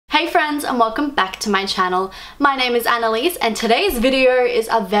Hey friends, and welcome back to my channel. My name is Annalise and today's video is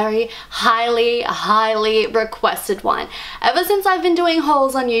a very highly requested one. Ever since I've been doing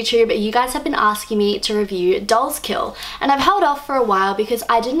hauls on YouTube, you guys have been asking me to review Dollskill, and I've held off for a while because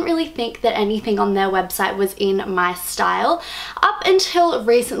I didn't really think that anything on their website was in my style. Up until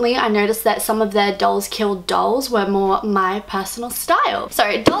recently, I noticed that some of their Dollskill dolls were more my personal style.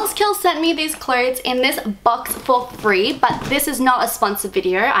 So Dollskill sent me these clothes in this box for free, but this is not a sponsored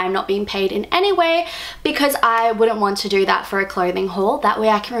video. I'm not being paid in any way because I wouldn't want to do that for a clothing haul. That way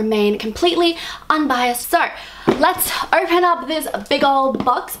I can remain completely unbiased. So let's open up this big old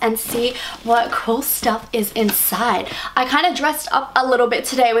box and see what cool stuff is inside. I kind of dressed up a little bit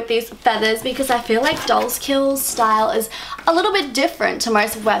today with these feathers because I feel like Dollskill's style is a little bit different to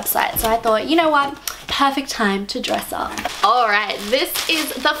most websites. So I thought, you know what? Perfect time to dress up. Alright, this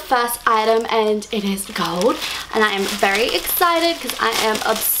is the first item and it is gold. And I am very excited because I am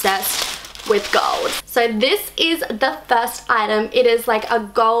obsessed with gold. So this is the first item. It is like a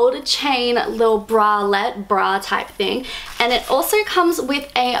gold chain little bralette bra type thing, and it also comes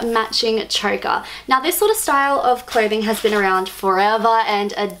with a matching choker. Now this sort of style of clothing has been around forever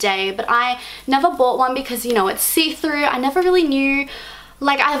and a day, but I never bought one because, you know, it's see-through. I never really knew,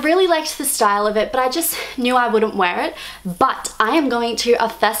 like, I really liked the style of it, but I just knew I wouldn't wear it. But I am going to a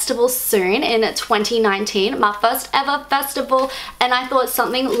festival soon in 2019, my first ever festival, and I thought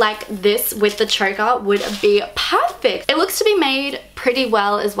something like this with the choker would be perfect. It looks to be made pretty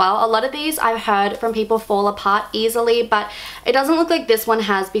well as well. A lot of these I've heard from people fall apart easily, but it doesn't look like this one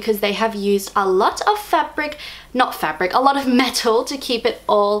has because they have used a lot of a lot of metal to keep it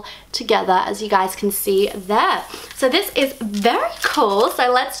all together, as you guys can see there. So this is very cool.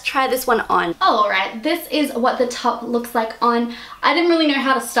 So let's try this one on. Alright, this is what the top looks like on. I didn't really know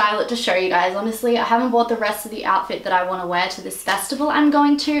how to style it to show you guys, honestly. I haven't bought the rest of the outfit that I want to wear to this festival I'm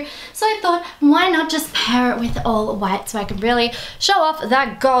going to. So I thought, why not just pair it with all white so I can really show off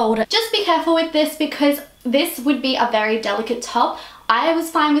that gold. Just be careful with this because this would be a very delicate top. I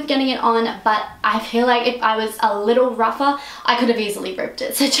was fine with getting it on, but I feel like if I was a little rougher, I could have easily ripped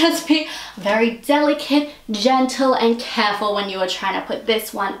it. So just be very delicate, gentle, and careful when you are trying to put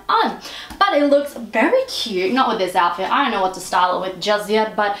this one on. But it looks very cute. Not with this outfit. I don't know what to style it with just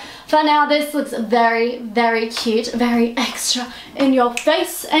yet, but for now, this looks very cute, very extra in your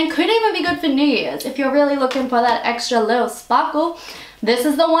face, and could even be good for New Year's. If you're really looking for that extra little sparkle, this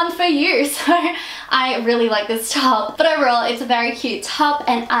is the one for you. So I really like this top, but overall it's a very cute top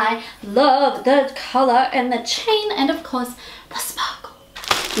and I love the color and the chain and of course the sparkle.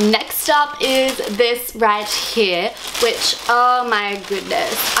 Next up is this right here, which, oh my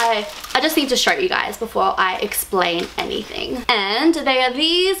goodness, I just need to show you guys before I explain anything. And they are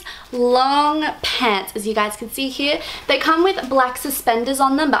these long pants, as you guys can see here. They come with black suspenders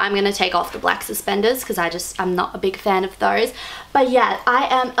on them, but I'm going to take off the black suspenders because I'm not a big fan of those. But yeah, I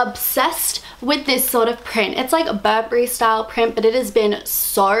am obsessed with this sort of print. It's like a Burberry style print, but it has been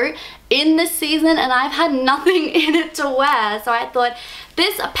so in this season and I've had nothing in it to wear. So I thought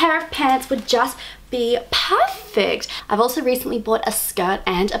this pair of pants would just be perfect. I've also recently bought a skirt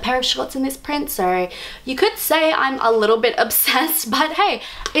and a pair of shorts in this print, so you could say I'm a little bit obsessed, but hey,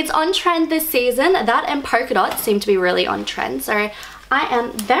 it's on trend this season. That and polka dots seem to be really on trend, so I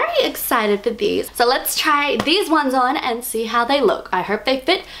am very excited for these. So let's try these ones on and see how they look. I hope they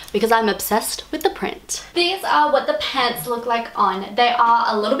fit because I'm obsessed with the print. These are what the pants look like on. They are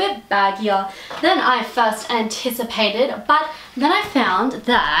a little bit baggier than I first anticipated, but then I found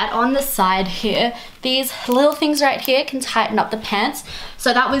that on the side here, these little things right here can tighten up the pants.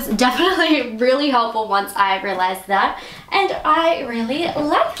 So that was definitely really helpful once I realized that. And I really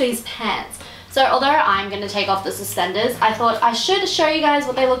like these pants. So although I'm going to take off the suspenders, I thought I should show you guys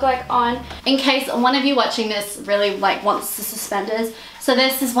what they look like on in case one of you watching this really wants the suspenders. So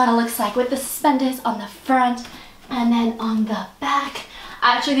this is what it looks like with the suspenders on the front and then on the back.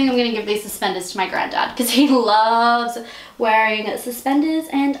 I actually think I'm going to give these suspenders to my granddad because he loves wearing suspenders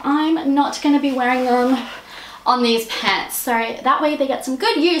and I'm not going to be wearing them on these pants, so that way they get some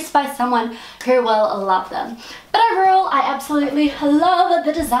good use by someone who will love them. But overall, I absolutely love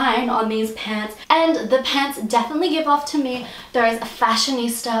the design on these pants, and the pants definitely give off to me those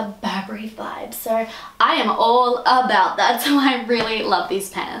fashionista Burberry vibes, so I am all about that. So I really love these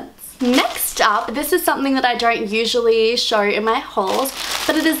pants. Next up, this is something that I don't usually show in my hauls,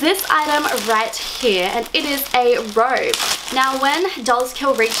 but it is this item right here, and it is a robe. Now when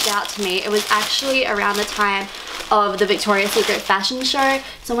Dollskill reached out to me, it was actually around the time of the Victoria's Secret fashion show,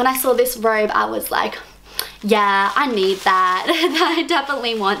 so when I saw this robe I was like, yeah, I need that. I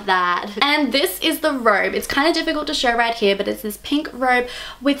definitely want that. And this is the robe. It's kind of difficult to show right here, but it's this pink robe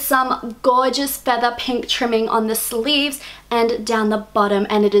with some gorgeous feather pink trimming on the sleeves and down the bottom,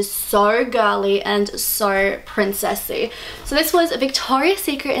 and it is so girly and so princessy. So this was Victoria's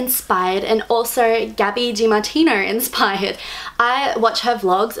Secret inspired and also Gabby DiMartino inspired. I watch her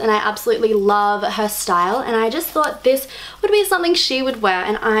vlogs and I absolutely love her style, and I just thought this would be something she would wear,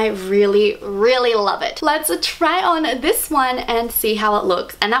 and I really, really love it. Let's try on this one and see how it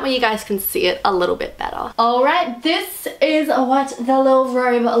looks, and that way you guys can see it a little bit better. Alright, this is what the little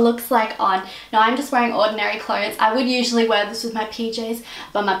robe looks like on. Now I'm just wearing ordinary clothes. I would usually wear this with my PJs,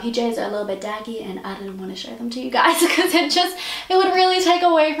 but my PJs are a little bit daggy and I didn't want to show them to you guys because it would really take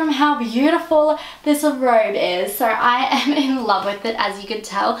away from how beautiful this robe is. So I am in love with it, as you can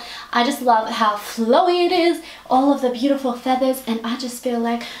tell. I just love how flowy it is, all of the beautiful feathers, and I just feel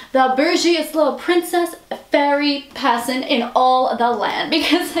like the bougiest little princess fairy person in all the land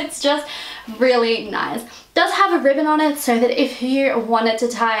because it's just really nice. Does have a ribbon on it so that if you wanted to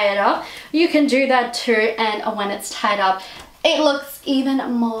tie it up, you can do that too, and when it's tied up, it looks even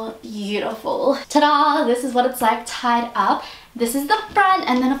more beautiful. Ta-da! This is what it's like tied up. This is the front,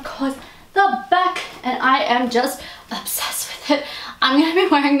 and then of course the back, and I am just obsessed with it. I'm going to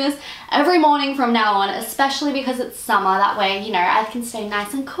be wearing this every morning from now on, especially because it's summer. That way, you know, I can stay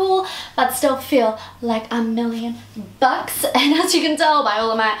nice and cool, but still feel like $1,000,000. And as you can tell by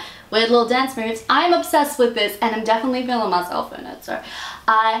all of my weird little dance moves, I'm obsessed with this, and I'm definitely feeling myself in it. So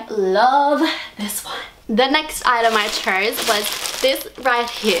I love this one. The next item I chose was this right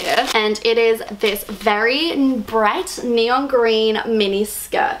here, and it is this very bright neon green mini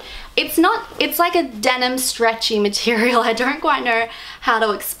skirt. It's like a denim stretchy material. I don't quite know how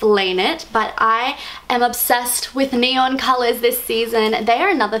to explain it, but I am obsessed with neon colors this season. They are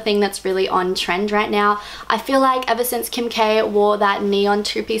another thing that's really on trend right now. I feel like ever since Kim K wore that neon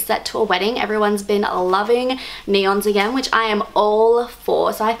two-piece set to a wedding, everyone's been loving neons again, which I am all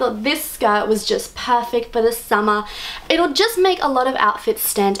for. So I thought this skirt was just perfect for the summer. It'll just make a lot of outfits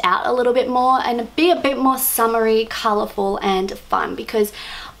stand out a little bit more and be a bit more summery, colorful, and fun, because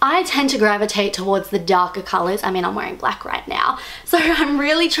I tend to gravitate towards the darker colors. I mean, I'm wearing black right now. So I'm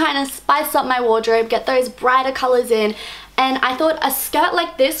really trying to spice up my wardrobe, get those brighter colors in. And I thought a skirt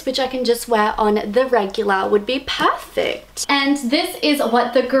like this, which I can just wear on the regular, would be perfect. And this is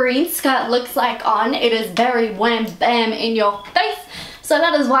what the green skirt looks like on. It is very wham bam in your face. So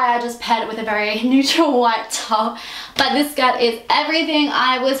that is why I just paired it with a very neutral white top. But this skirt is everything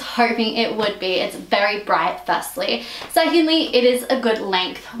I was hoping it would be. It's very bright, firstly. Secondly, it is a good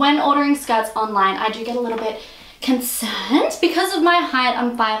length. When ordering skirts online, I do get a little bit concerned because of my height.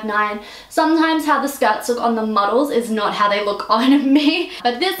 I'm 5'9". Sometimes how the skirts look on the models is not how they look on me,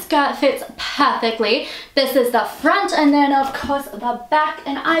 but this skirt fits perfectly. This is the front, and then of course the back,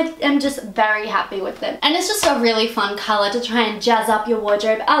 and I am just very happy with it. And it's just a really fun color to try and jazz up your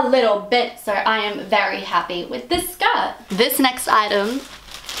wardrobe a little bit, so I am very happy with this skirt. This next item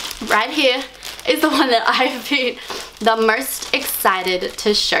right here is the one that I've been the most excited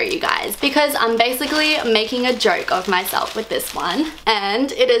to show you guys, because I'm basically making a joke of myself with this one.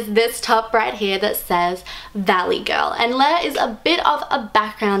 And it is this top right here that says Valley Girl, and there is a bit of a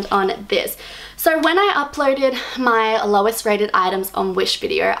background on this. So when I uploaded my lowest rated items on Wish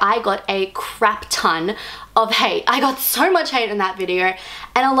video, I got a crap ton of hate. I got so much hate in that video,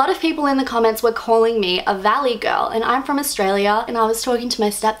 and a lot of people in the comments were calling me a Valley Girl, and I'm from Australia, and I was talking to my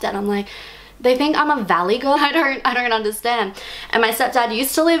stepdad. I'm like, they think I'm a Valley Girl? I don't understand. And my stepdad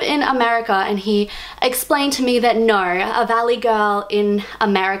used to live in America, and he explained to me that no, a Valley Girl in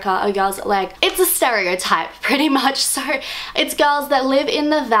America are girls that, like, it's a stereotype pretty much. So it's girls that live in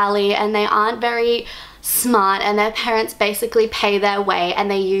the valley and they aren't very smart, and their parents basically pay their way, and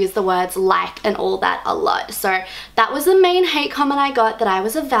they use the words like and all that a lot. So that was the main hate comment I got, that I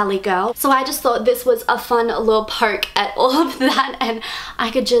was a Valley Girl. So I just thought this was a fun little poke at all of that, and I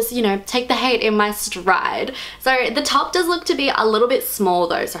could just, you know, take the hate in my stride. So the top does look to be a little bit small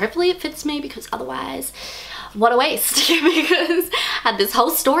though, so hopefully it fits me, because otherwise, what a waste, because I had this whole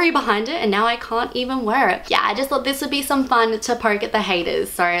story behind it and now I can't even wear it. Yeah, I just thought this would be some fun to poke at the haters,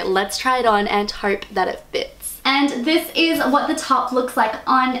 so let's try it on and hope that it fits. And this is what the top looks like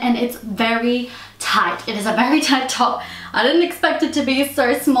on, and it's very tight. It is a very tight top. I didn't expect it to be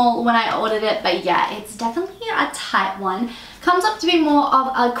so small when I ordered it, but yeah, it's definitely a tight one. Comes up to be more of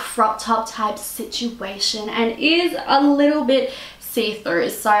a crop top type situation, and is a little bit see-through.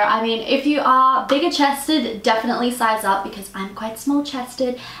 So I mean, if you are bigger chested, definitely size up, because I'm quite small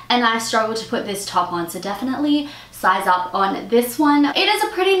chested and I struggle to put this top on, so definitely size up on this one. It is a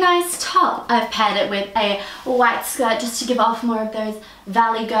pretty nice top. I've paired it with a white skirt just to give off more of those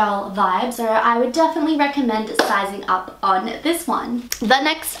Valley Girl vibes, so I would definitely recommend sizing up on this one. The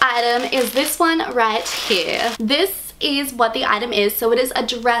next item is this one right here. This is what the item is. So it is a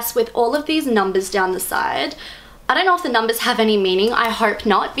dress with all of these numbers down the side. I don't know if the numbers have any meaning. I hope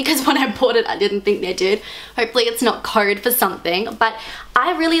not, because when I bought it I didn't think they did. Hopefully it's not code for something, but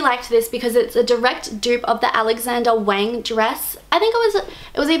I really liked this because it's a direct dupe of the Alexander Wang dress. I think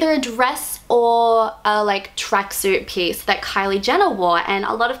it was either a dress or a like tracksuit piece that Kylie Jenner wore, and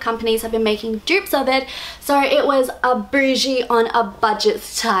a lot of companies have been making dupes of it. So it was a bougie on a budget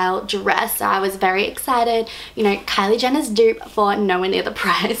style dress. So I was very excited. You know, Kylie Jenner's dupe for nowhere near the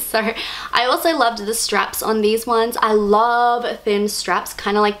price. So I also loved the straps on these ones. I love thin straps,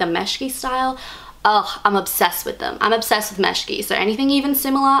 kind of like the meshki style. Oh, I'm obsessed with them. I'm obsessed with meshki. So anything even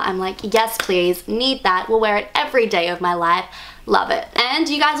similar, I'm like, yes please, need that. Will wear it every day of my life. Love it. And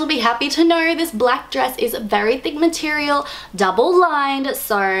you guys will be happy to know this black dress is very thick material, double lined,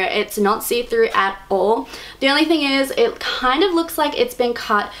 so it's not see-through at all. The only thing is, it kind of looks like it's been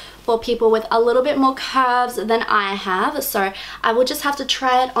cut for people with a little bit more curves than I have, so I will just have to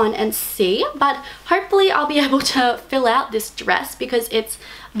try it on and see, but hopefully I'll be able to fill out this dress because it's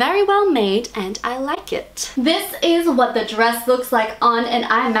very well made and I like it. This is what the dress looks like on, and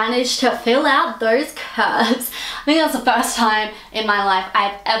I managed to fill out those curves. I think that's the first time in my life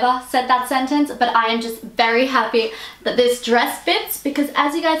I've ever said that sentence, but I am just very happy that this dress fits, because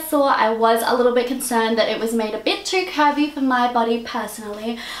as you guys saw, I was a little bit concerned that it was made a bit too curvy for my body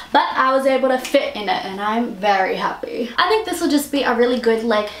personally, but I was able to fit in it and I'm very happy. I think this will just be a really good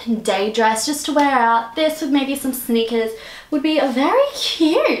like day dress just to wear out. This with maybe some sneakers would be very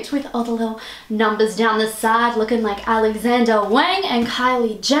cute with all the little numbers down the side looking like Alexander Wang and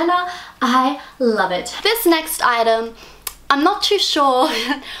Kylie Jenner. I love it. This next item, I'm not too sure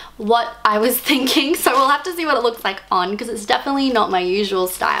what I was thinking, so we'll have to see what it looks like on, because it's definitely not my usual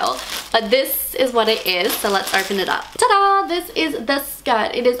style. But this is what it is, so let's open it up. Ta-da! This is the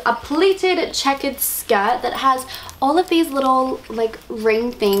skirt. It is a pleated checkered skirt that has all of these little like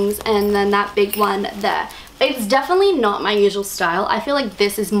ring things and then that big one there. It's definitely not my usual style. I feel like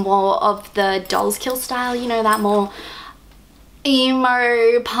this is more of the Dollskill style, you know, that more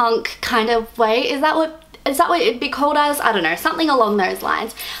emo punk kind of way. Is that what it'd be called as? I don't know, something along those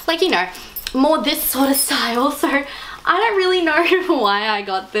lines. Like, you know, more this sort of style. So I don't really know why I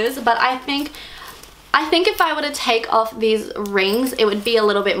got this, but I think if I were to take off these rings, it would be a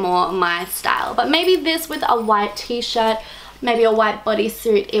little bit more my style. But maybe this with a white t-shirt, maybe a white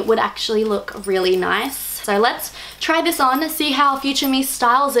bodysuit, it would actually look really nice. So let's try this on, see how future me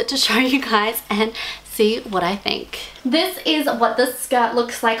styles it to show you guys and see what I think. This is what the skirt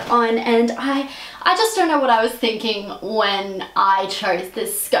looks like on, and I just don't know what I was thinking when I chose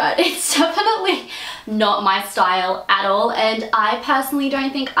this skirt. It's definitely not my style at all, and I personally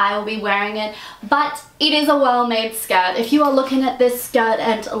don't think I will be wearing it, but it is a well-made skirt. If you are looking at this skirt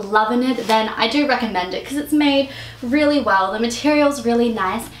and loving it, then I do recommend it because it's made really well. The material's really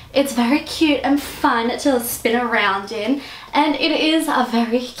nice. It's very cute and fun to spin around in, and it is a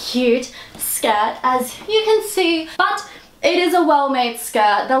very cute skirt, as you can see, but it is a well-made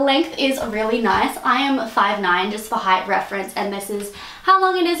skirt. The length is really nice. I am 5'9", just for height reference, and this is how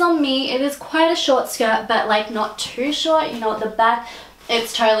long it is on me. It is quite a short skirt, but like not too short. You know, at the back,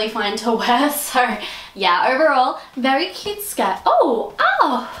 it's totally fine to wear. So yeah, overall, very cute skirt. Oh,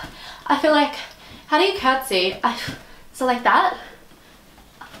 ow! I feel like, how do you curtsy? So like that?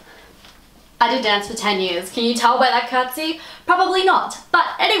 I did dance for 10 years. Can you tell by that curtsy? Probably not. But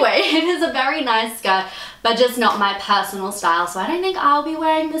anyway, it is a very nice skirt, but just not my personal style. So I don't think I'll be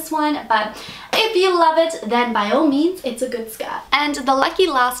wearing this one, but if you love it, then by all means, it's a good skirt. And the lucky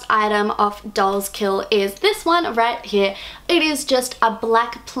last item of Dollskill is this one right here. It is just a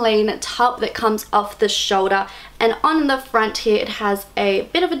black plain top that comes off the shoulder, and on the front here it has a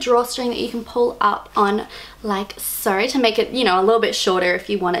bit of a drawstring that you can pull up on like so to make it, you know, a little bit shorter if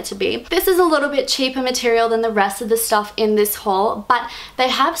you want it to be. This is a little bit cheaper material than the rest of the stuff in this haul, but they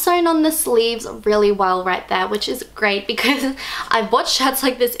have sewn on the sleeves really well right there, which is great because I've bought shirts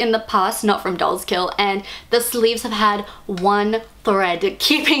like this in the past, not from Dollskill, and the sleeves have had one thread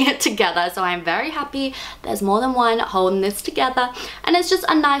keeping it together, so I'm very happy there's more than one holding this together. And it's just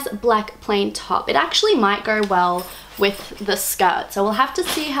a nice black plain top. It actually might go well with the skirt. So we'll have to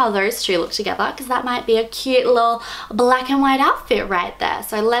see how those two look together, because that might be a cute little black and white outfit right there.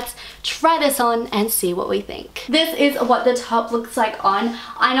 So let's try this on and see what we think. This is what the top looks like on.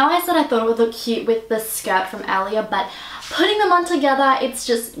 I know I said I thought it would look cute with the skirt from earlier, but putting them on together, it's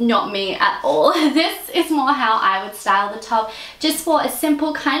just not me at all. This is more how I would style the top, just for a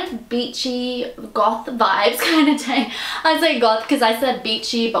simple kind of beachy goth vibes kind of day. I say goth because I said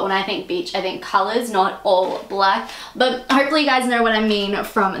beachy, but when I think beach, I think colors, not all black. But hopefully you guys know what I mean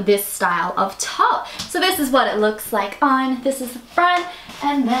from this style of top. So this is what it looks like on. This is the front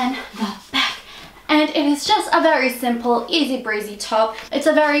and then the back. And it is just a very simple, easy breezy top. It's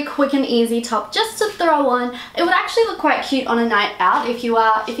a very quick and easy top just to throw on. It would actually look quite cute on a night out if you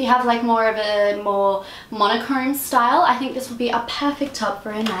have like more of a monochrome style. I think this would be a perfect top for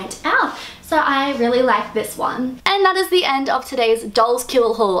a night out. So I really like this one. And that is the end of today's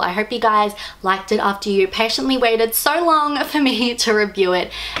Dollskill haul. I hope you guys liked it after you patiently waited so long for me to review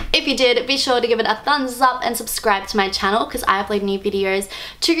it. If you did, be sure to give it a thumbs up and subscribe to my channel, because I upload new videos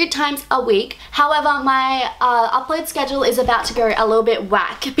 2 times a week. However, my upload schedule is about to go a little bit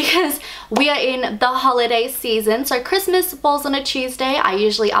whack because we are in the holiday season. So Christmas falls on a Tuesday. I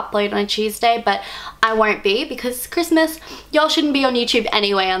usually upload on a Tuesday, but I won't be, because Christmas, y'all shouldn't be on YouTube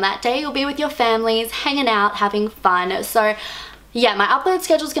anyway on that day. You'll be with your families, hanging out, having fun. So yeah, my upload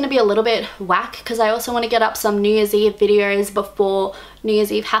schedule is going to be a little bit whack, because I also want to get up some New Year's Eve videos before New Year's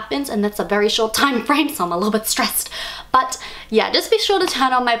Eve happens, and that's a very short time frame, so I'm a little bit stressed. But yeah, just be sure to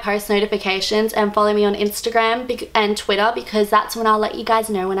turn on my post notifications and follow me on Instagram and Twitter, because that's when I'll let you guys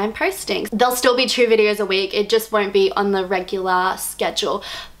know when I'm posting. There'll still be 2 videos a week, it just won't be on the regular schedule.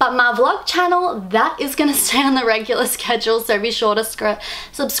 But my vlog channel, that is going to stay on the regular schedule, so be sure to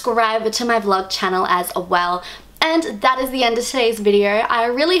subscribe to my vlog channel as well. And that is the end of today's video. I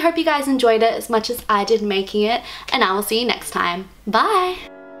really hope you guys enjoyed it as much as I did making it, and I will see you next time.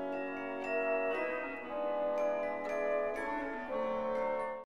 Bye!